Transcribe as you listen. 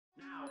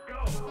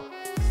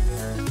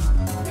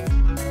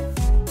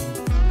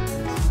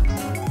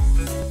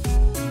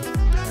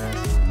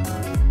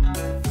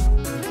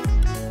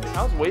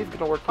How's wave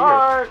gonna work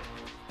here?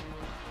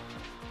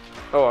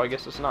 Oh, I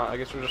guess it's not. I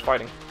guess we're just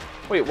fighting.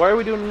 Wait, why are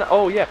we doing...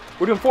 Oh, yeah.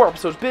 We're doing 4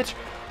 episodes, bitch.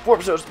 4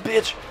 episodes,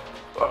 bitch.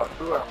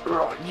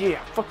 Yeah.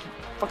 Fuck you.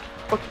 Fuck you.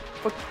 Fuck you.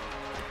 Fuck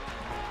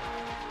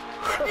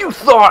you. You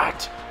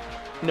thought!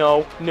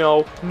 No.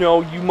 No.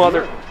 No, you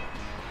mother...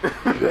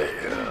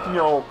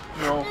 No.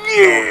 No.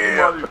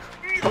 Yeah!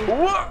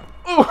 What?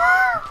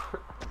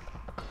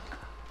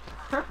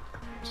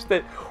 Just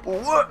that...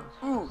 What?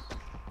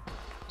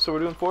 So we're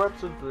doing 4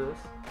 episodes of this.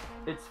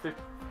 It's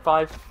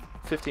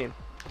 5:15.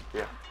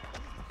 Yeah.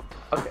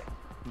 Okay.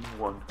 You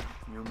won.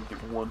 You only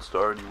get 1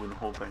 star and you win the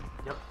whole thing.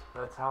 Yep.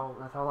 That's how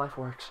life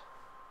works.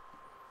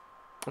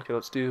 Okay,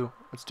 let's do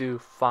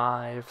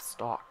 5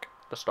 stock.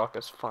 The stock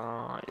is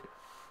 5.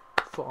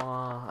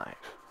 5.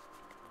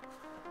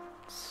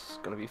 It's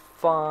gonna be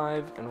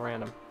 5 and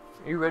random.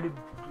 Are you ready,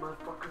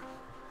 motherfucker?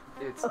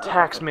 It's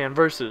Taxman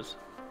versus.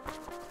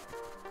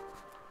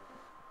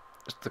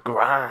 It's the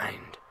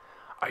grind.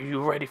 Are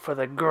you ready for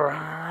the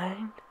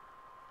grind?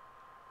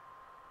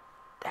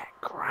 That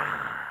grind.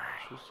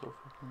 This is so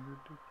fucking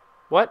weird, dude.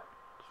 What?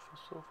 This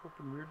is so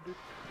fucking weird, dude.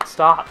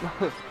 Stop.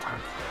 Grind,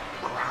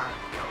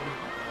 Cody.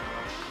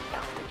 I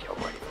don't think you're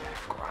ready for that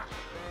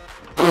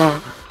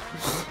grind.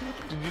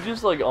 Did you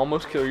just like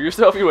almost kill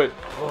yourself? You went,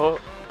 oh.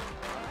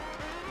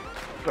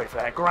 Ready for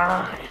that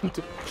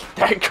grind.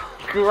 That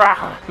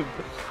grind.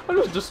 I'm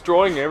just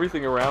destroying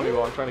everything around me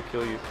while I'm trying to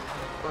kill you.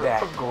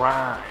 That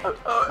grind.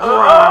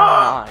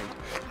 Grind.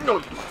 No,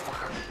 you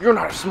motherfucker. You're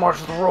not as smart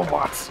as the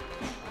robots.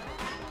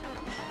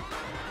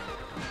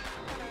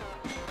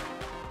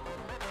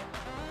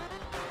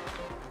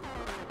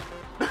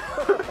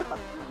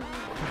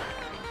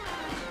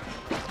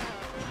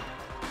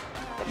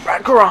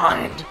 That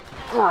grind.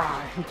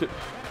 Grind.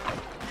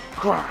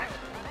 Grind.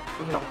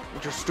 No,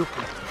 you're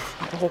stupid.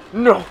 Oh,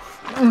 no.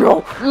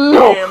 No.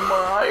 No. Am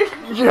I?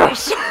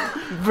 Yes.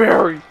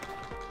 Very.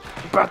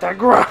 About that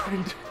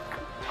grind.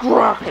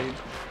 Grind.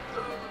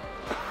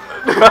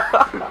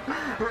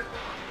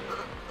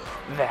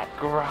 That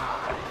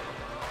grind.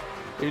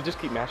 You just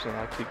keep mashing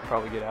that so you can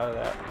probably get out of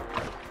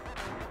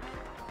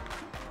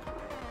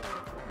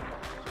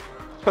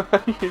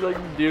that. You're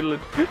like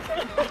doodling.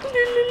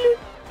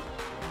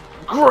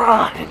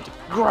 Grind.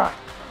 Grind.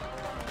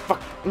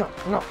 Fuck. No.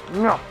 No.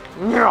 No.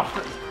 No.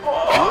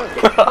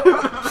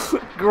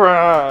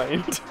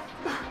 Grind.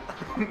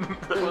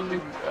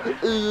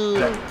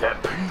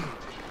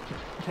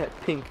 That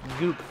pink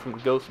goop from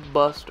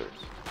Ghostbusters.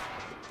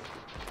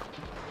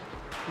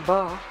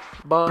 Ba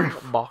ba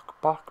bok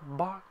bok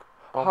bok.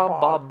 Ha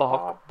ba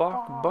bok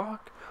bok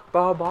bok.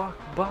 Ba bok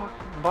bok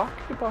bok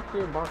bok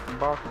bok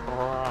bok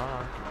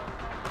bok.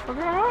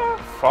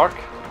 Fuck.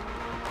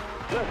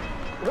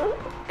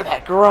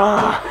 That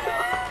grind.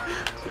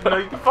 No,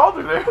 you can fall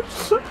through there.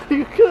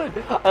 You could.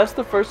 That's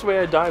the first way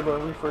I died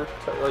when we first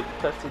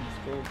tested this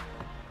game.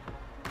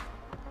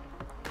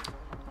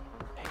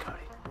 Hey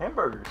Cody.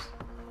 Hamburgers.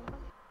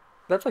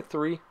 That's like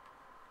 3.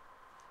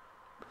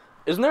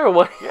 Isn't there a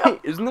way? Yeah.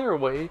 Isn't there a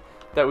way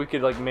that we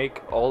could like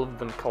make all of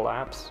them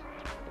collapse?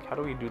 Like, how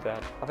do we do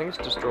that? I think it's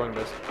destroying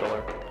this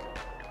pillar.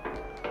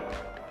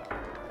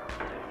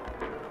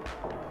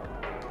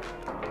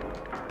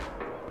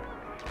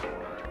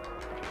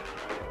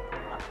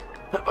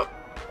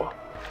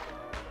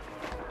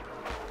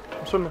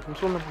 I'm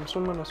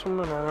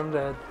swimming, and I'm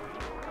dead.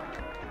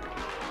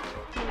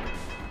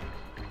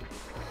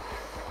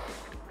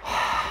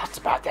 It's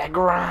about that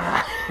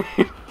grind.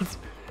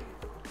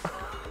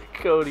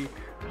 Cody.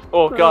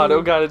 Oh god,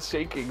 it's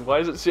shaking. Why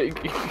is it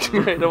shaking?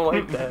 I don't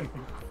like that.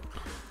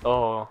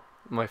 Oh,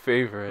 my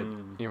favorite.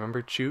 You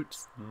remember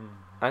Choots?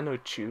 I know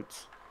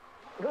Choots.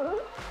 It's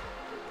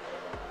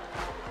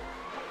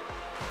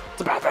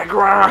about that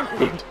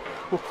grind.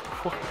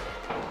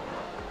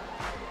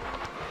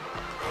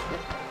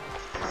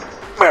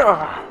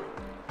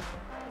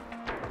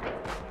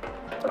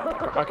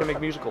 I can make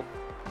musical.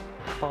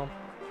 Bum,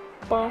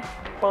 bum,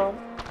 bum,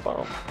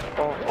 bum,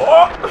 bum.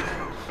 Oh!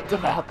 It's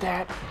about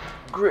that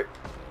grind.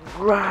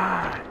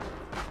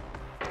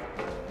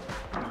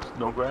 There's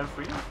no grind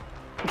for you.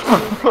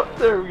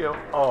 There we go.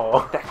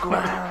 Oh, That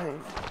grind.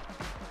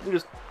 You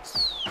just.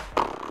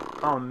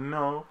 oh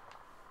no.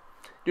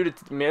 Dude,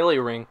 it's the melee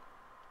ring.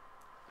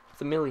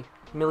 It's a millie.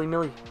 Millie.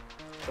 Millie.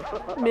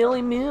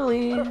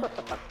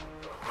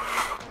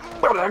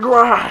 About that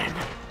grind.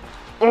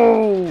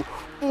 Oh.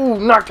 Ooh,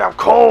 knocked out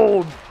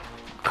cold.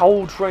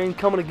 Cold train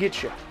coming to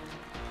get you.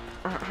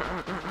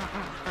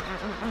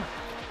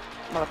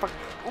 Motherfucker.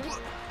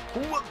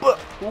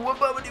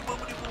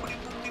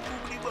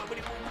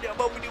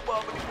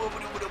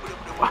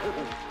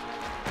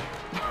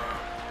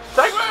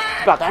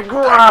 About that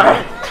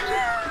grind.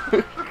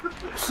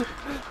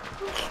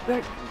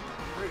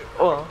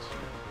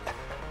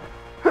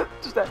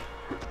 Just that.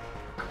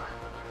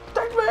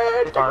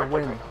 If I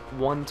win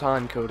one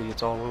time, Cody,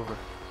 it's all over.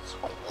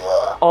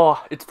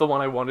 Oh, it's the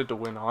one I wanted to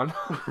win on.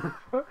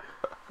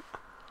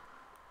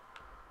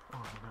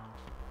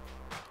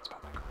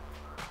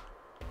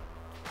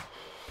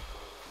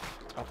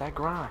 that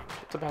grind.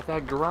 It's about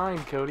that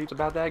grind, Cody. It's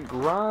about that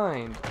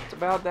grind. It's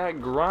about that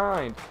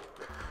grind.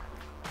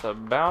 It's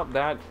about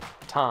that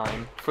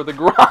time for the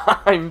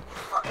grind.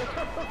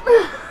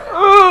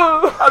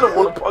 I don't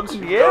want to punch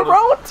you.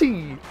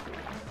 Guarantee.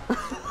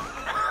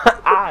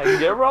 I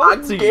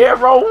guarantee.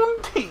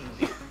 Guarantee.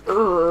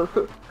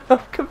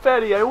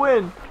 Confetti, I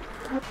win.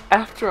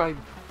 After I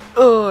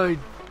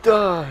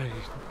died.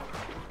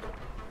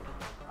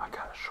 I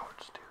got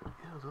shorts, dude.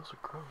 Ew, those are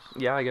gross.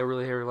 Yeah, I got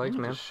really hairy legs,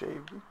 man. Just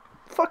shaved.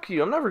 Fuck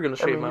you. I'm never gonna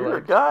shave my you're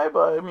legs. a guy,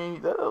 but I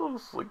mean that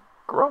looks like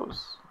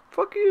gross.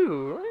 Fuck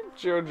you. I ain't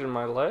judging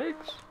my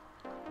legs.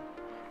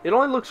 It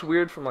only looks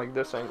weird from like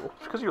this angle.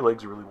 It's because your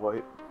legs are really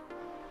white.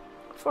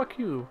 Fuck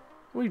you.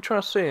 What are you trying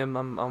to say? I'm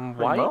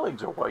white? My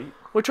legs are white.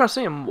 What are you trying to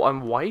say?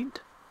 I'm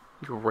white?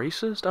 You're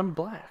racist? I'm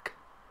black.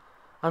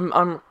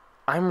 I'm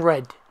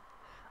red.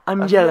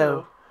 I'm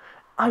yellow.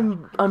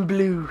 I'm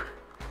blue.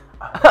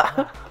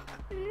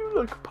 You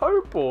look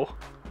purple.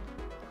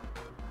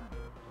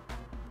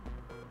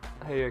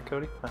 Hey,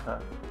 Cody.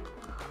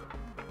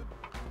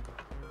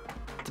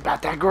 It's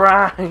about that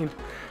grind.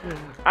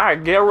 I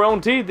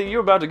guarantee that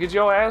you're about to get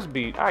your ass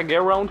beat. I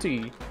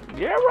guarantee.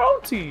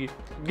 Guarantee.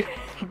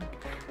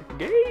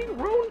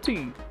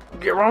 Guarantee.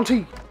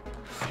 Guarantee.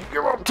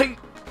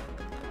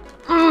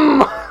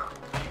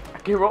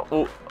 Guarantee.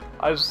 Oh,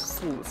 I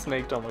just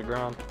snaked on the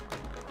ground.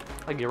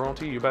 I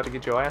guarantee you about to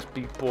get your ass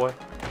beat, boy.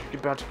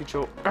 You're about to get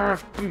your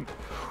ass beat.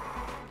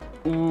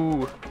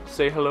 Ooh,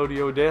 say hello to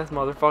your death,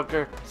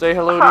 motherfucker. Say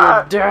hello to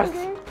your death.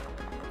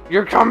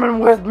 You're coming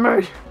with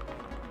me.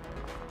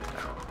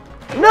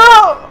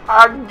 No!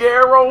 I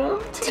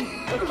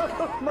guarantee.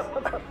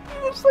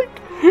 It's like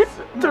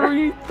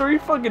three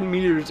fucking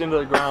meters into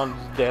the ground,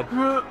 he's dead.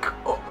 Oh,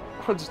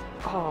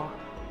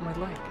 my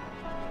leg.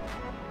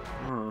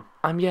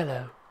 I'm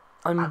yellow.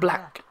 I'm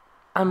black.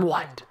 I'm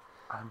white.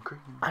 I'm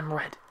green. I'm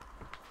red.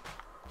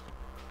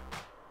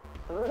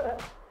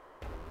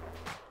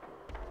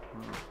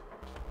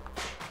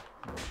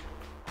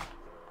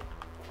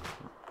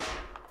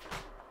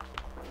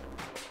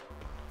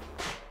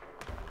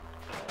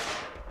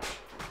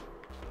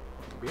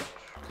 Bitch.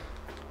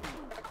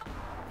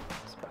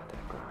 It's about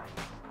that grind.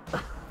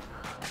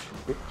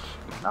 Bitch.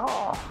 No.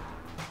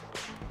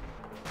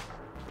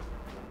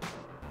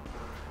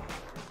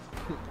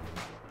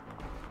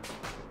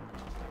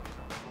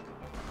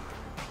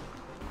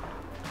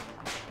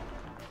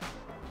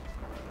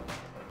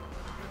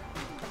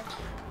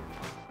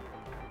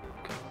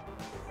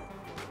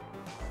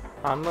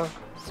 I'm a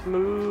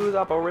smooth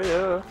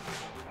operator.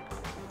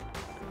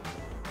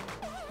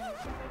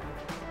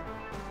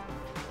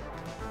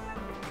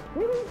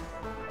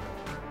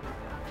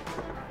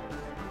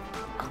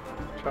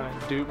 Trying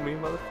to dupe me,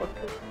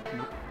 motherfucker?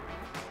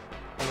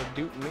 Wanna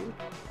dupe me?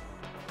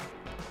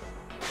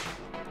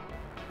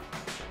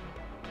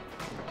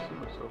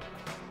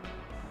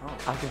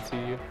 I can see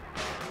you.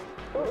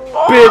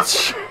 Oh.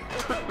 Bitch!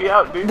 Took me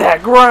out, dude.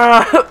 That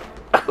grind!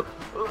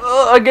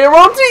 I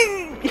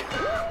guarantee!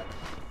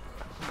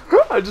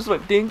 I just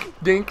went dink,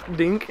 dink,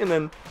 dink, and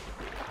then...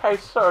 Hey,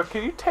 sir,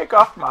 can you take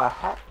off my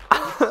hat?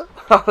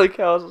 I like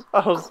how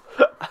I was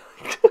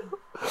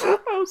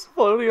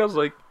floating. I was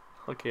like,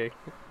 okay,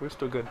 we're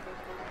still good.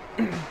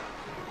 It's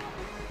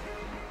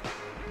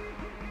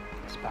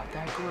about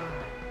that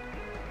grind.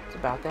 It's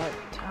about that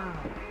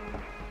time.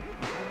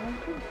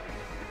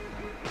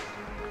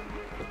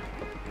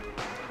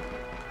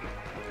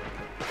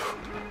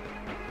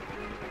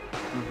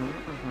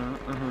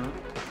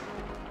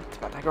 It's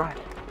about that grind.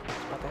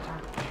 It's about that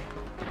time.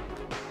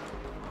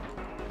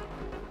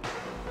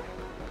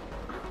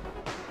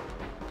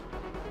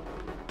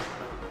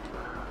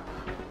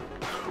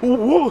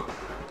 Whoa!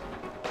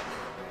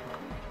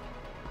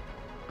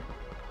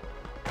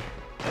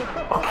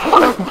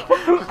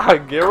 I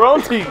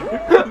guarantee.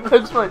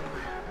 It's like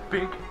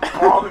Big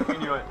ball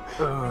in you.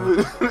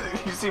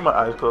 You see my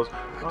eyes closed.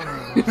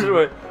 you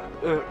went,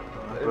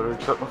 Better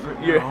accept my fate.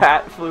 your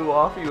hat flew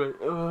off. You went,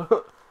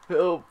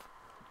 help.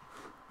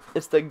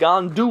 It's the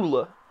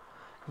gondola.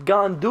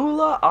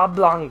 Gondola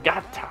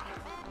oblongata.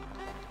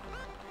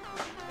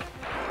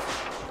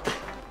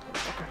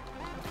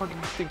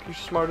 Fucking think you're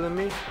smarter than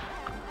me?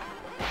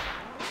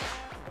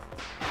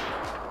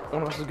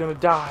 One of us is gonna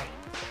die.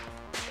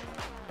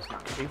 It's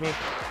not gonna be me.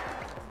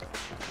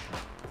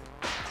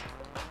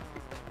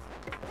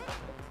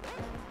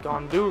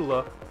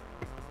 Gondola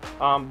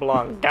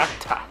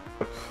oblongata.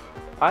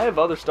 I have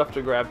other stuff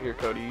to grab here,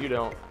 Cody. You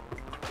don't.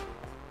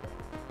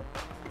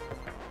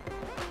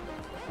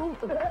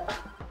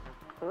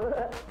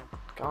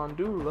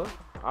 Gondola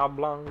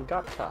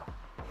oblongata.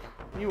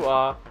 You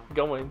are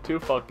going to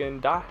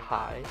fucking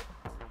die.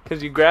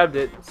 Because you grabbed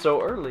it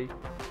so early.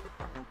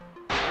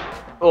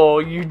 Oh,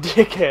 you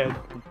dickhead.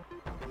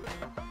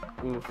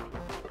 Oof.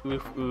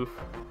 Oof, oof.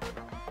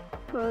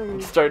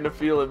 I'm starting to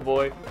feel it,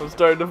 boy. I'm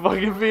starting to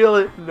fucking feel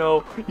it.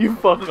 No, you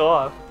fuck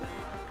off.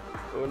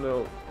 Oh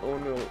no. Oh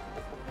no.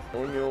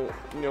 Oh no.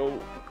 No.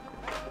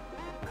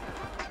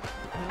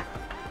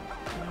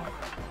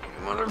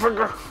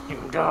 Motherfucker. You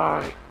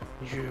die.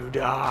 You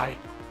die.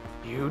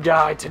 You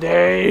die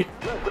today.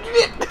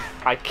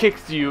 I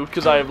kicked you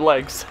because I have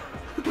legs.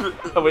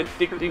 I went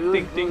ding ding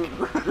ding ding.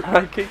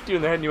 I kicked you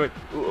in the head and you went.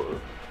 Ugh.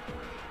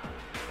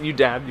 You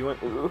dabbed. You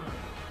went. Ugh.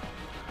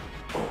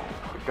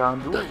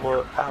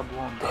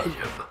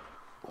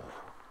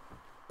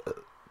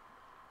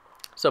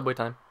 Subway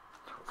time.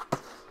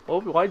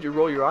 Oh, why'd you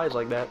roll your eyes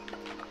like that?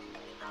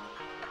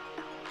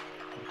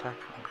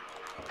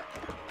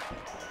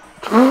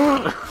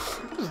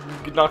 Just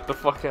get knocked the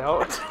fuck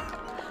out.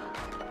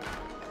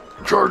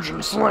 Charge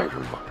and slam.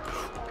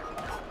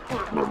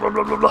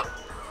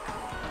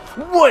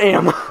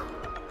 Wham!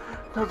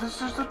 No,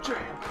 this is the jam.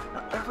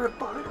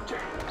 Everybody jam.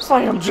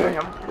 Slam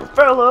jam.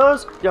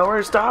 Fellas, y'all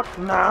ready to stop?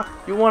 Nah.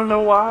 You wanna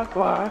know why?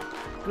 Why?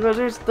 Because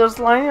it's the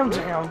slam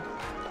jam.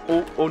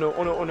 Oh, oh no,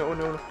 oh no, oh no, oh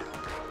no.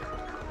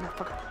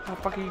 Motherfucker,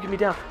 motherfucker, you get me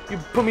down. You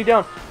put me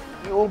down.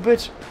 You old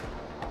bitch.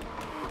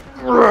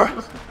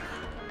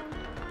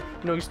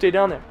 No, you stay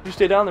down there. You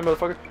stay down there,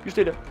 motherfucker. You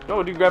stay there. No,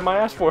 what do you grab my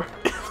ass for?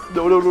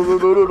 No, no, no, no,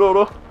 no, no, no,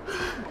 no.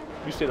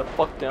 You stay the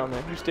fuck down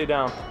there. You stay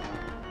down.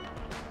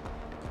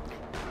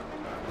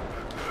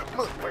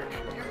 Motherfucker,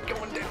 you're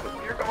going down.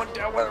 You're going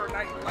down whether or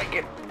not you like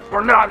it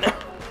or not.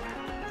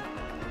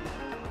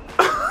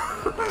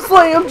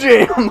 Slam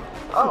jam.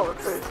 Oh,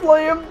 okay.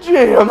 Slam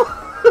jam.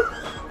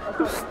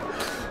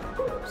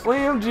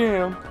 Slam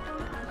jam.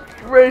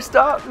 You ready to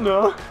stop?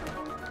 No.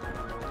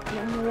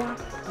 You know why?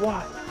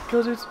 Why?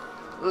 Because it's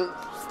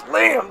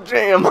slam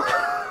jam.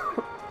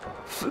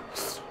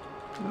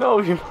 No,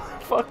 you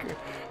motherfucker.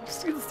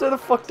 Just stay the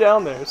fuck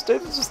down there.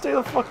 Just stay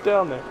the fuck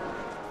down there.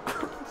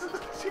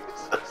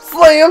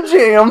 Slam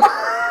jam.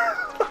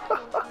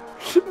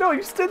 No,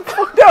 you stay the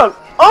fuck down.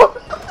 Oh,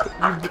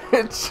 you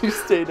bitch. You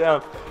stay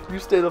down. You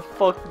stay the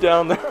fuck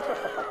down there.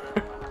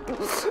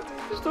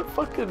 Just a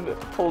fucking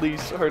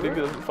police hurting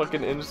a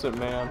fucking innocent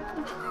man.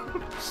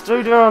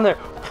 Stay down there.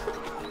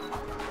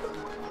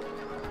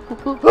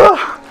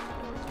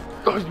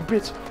 Oh, you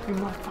bitch. You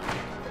motherfucker.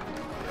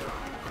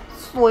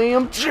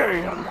 Slam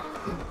jam.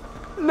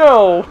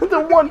 No, the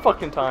one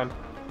fucking time.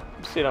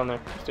 Stay down there.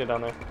 Stay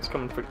down there. It's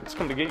coming to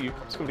get you.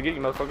 It's coming to get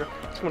you, motherfucker.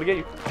 It's coming to get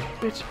you,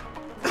 bitch.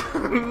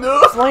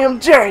 No. Slam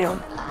jam.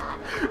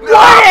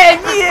 What?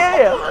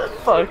 Yeah.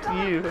 Fuck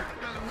you.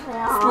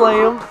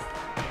 Slam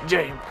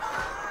jam.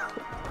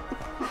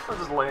 I'm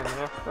just laying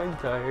there. I'm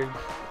tired.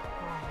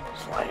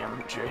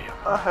 Slam jam.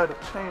 I had a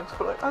chance,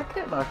 but I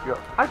can't knock you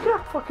out. I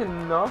kept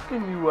fucking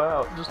knocking you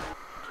out. Just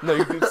no,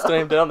 you can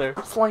slam down there.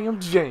 Slam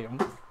jam.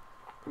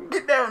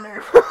 Get down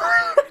there.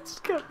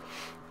 Just go.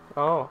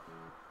 Oh.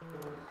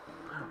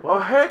 Oh,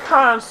 hey,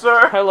 kind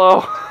sir.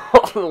 Hello.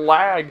 The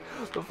lag.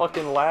 The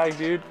fucking lag,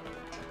 dude.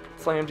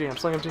 Slam jam,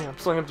 slam jam,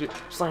 slam jam,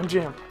 slam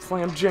jam,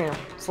 slam jam,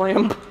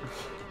 slam.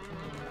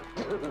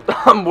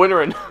 I'm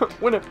winnering.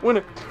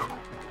 Winner.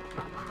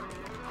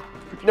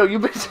 No, you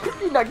bitch.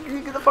 You're not.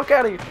 Get the fuck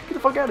out of here. Get the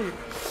fuck out of here.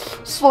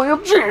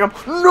 Slam jam.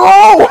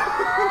 No.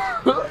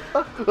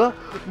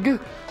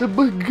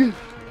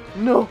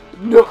 No.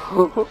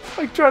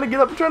 I'm trying to get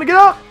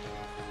up.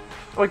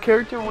 My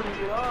character wouldn't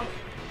get up.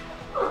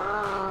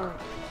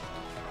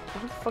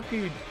 What the fuck are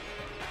you?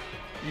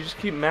 You just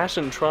keep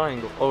mashing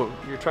triangle. Oh,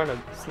 you're trying to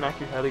smack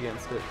your head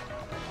against it.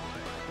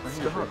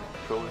 Stop.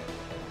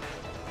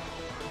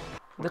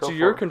 That's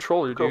your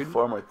controller, Look dude. how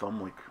far my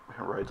thumb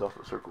rides off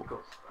the circle.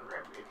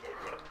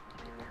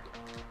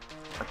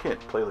 I can't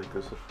play like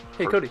this.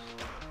 Hey, Cody.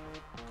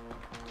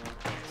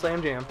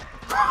 Slam jam.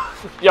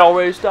 Y'all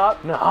ready to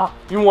stop? Nah.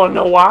 You wanna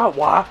know why?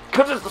 Why?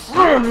 Cause it's the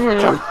slam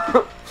jam.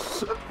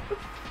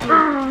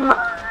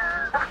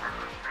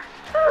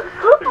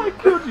 I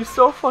killed you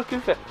so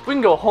fucking fast. We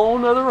can go a whole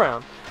nother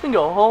round.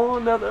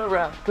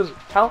 Cause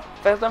how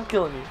fast I'm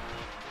killing you.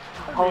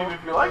 I mean,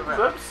 if you like this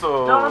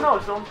episode. No,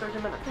 it's only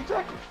 30 minutes.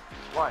 Exactly.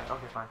 Why?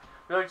 Okay, fine.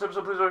 If you like this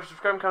episode, please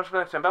subscribe and comment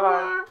next time. Bye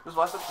bye. This is the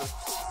last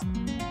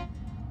episode.